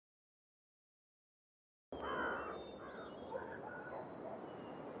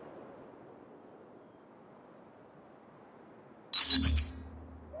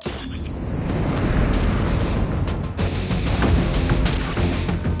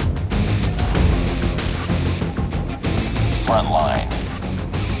front line.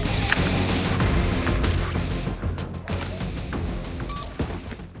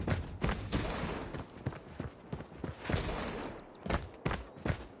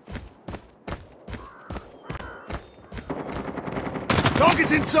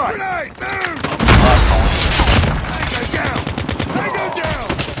 Target's inside! Grenade! Move! Lost the lead. Tango down! Tango down!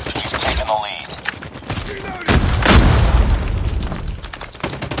 We've taken the lead. Reloading!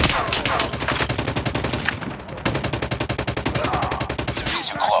 It's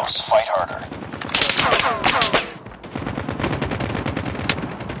too close. Fight harder.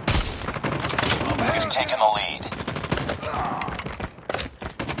 We've taken the lead.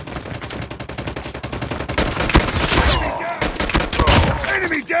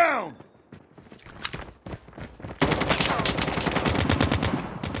 Enemy down!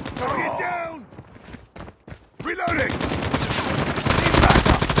 Target down! Reloading! Need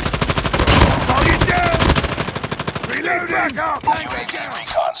backup! Target down! Reloading! Backup! UAV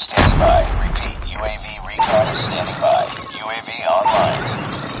recon standing by. Repeat, UAV recon is standing by. UAV online.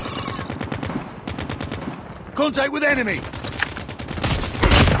 Contact with enemy!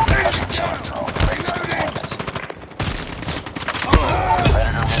 Hunter killer drone ready for deployment.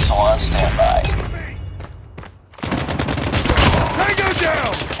 Predator missile on standby. Tango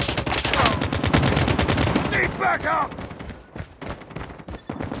down! Need backup!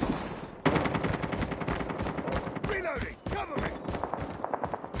 Reloading! Cover me!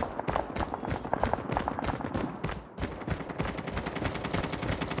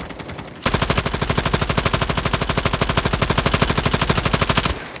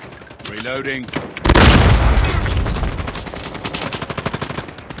 Reloading.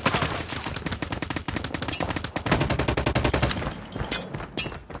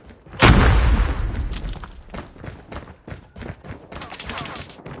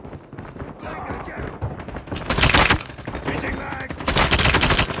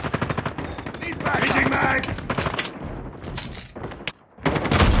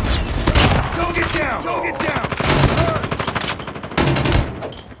 Target down! Target down!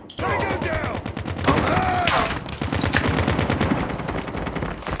 Tango down!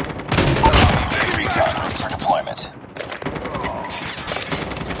 UAV recon ready for deployment.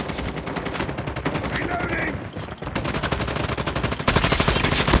 Reloading!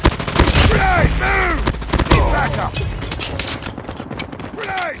 Grenade! Move! Need backup!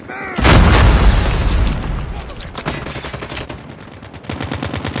 Grenade! Move!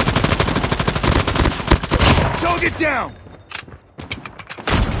 Target down!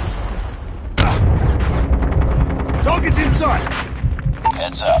 Target's inside!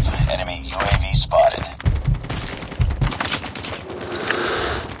 Heads up. Enemy UAV spotted.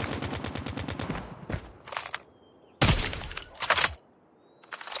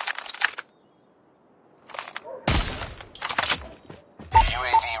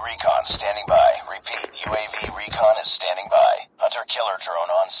 UAV recon standing by. Repeat, UAV recon is standing by. Hunter killer drone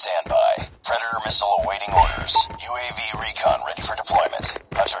on standby. Predator missile awaiting orders. UAV recon ready for deployment.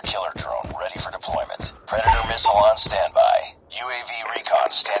 Hunter killer drone ready for deployment. Predator missile on standby. UAV recon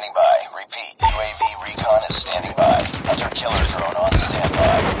standing by. Repeat, UAV recon is standing by. Hunter killer drone on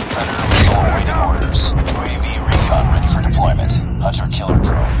standby. Predator missile awaiting orders. UAV recon ready for deployment. Hunter killer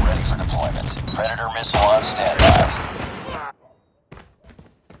drone ready for deployment. Predator missile on standby.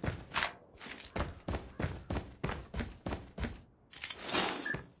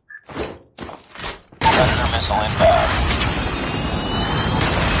 Predator missile inbound.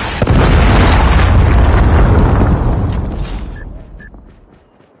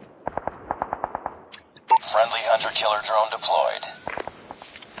 Friendly hunter killer drone deployed.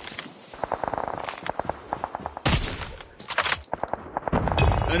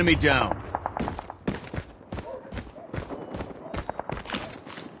 Enemy down.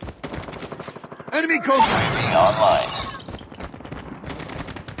 Enemy contact! UAV online.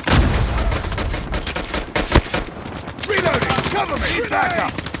 Reloading! Cover me! Need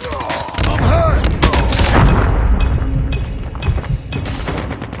backup! I'm hurt!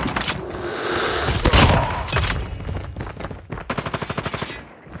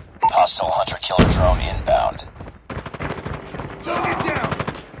 Hostile hunter killer drone inbound. Target down!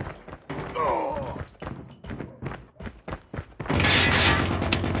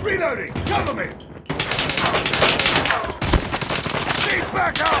 Reloading! Cover me! Need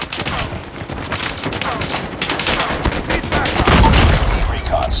backup! Need backup! UAV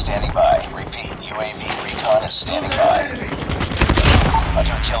recon standing by. Repeat, UAV recon is standing by.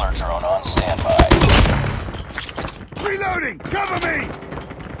 Hunter killer drone on standby. Reloading! Cover me!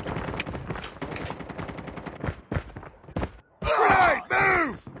 Grenade!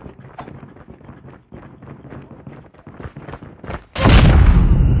 Move!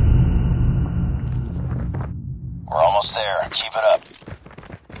 almost there. Keep it up.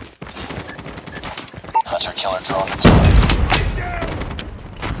 Hunter-killer drone deployed.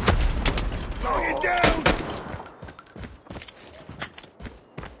 Target down!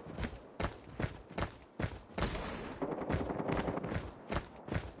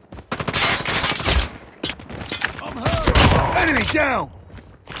 I'm hurt! Enemy down!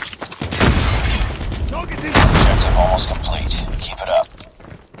 Target's in... Objective almost complete. Keep it up.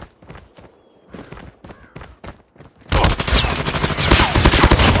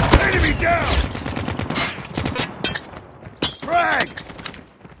 Enemy down! Frag!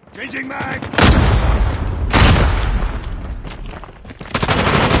 Changing mag!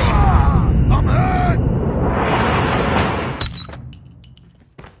 I'm hurt!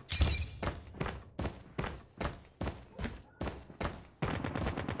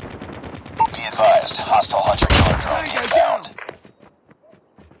 Be advised, hostile hunter-killer drone inbound.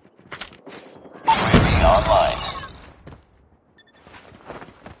 UAV online.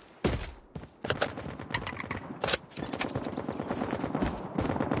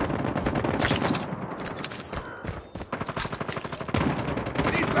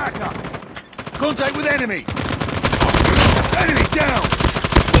 Need backup! Contact with enemy! Enemy down!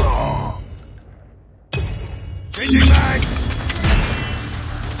 Changing mag!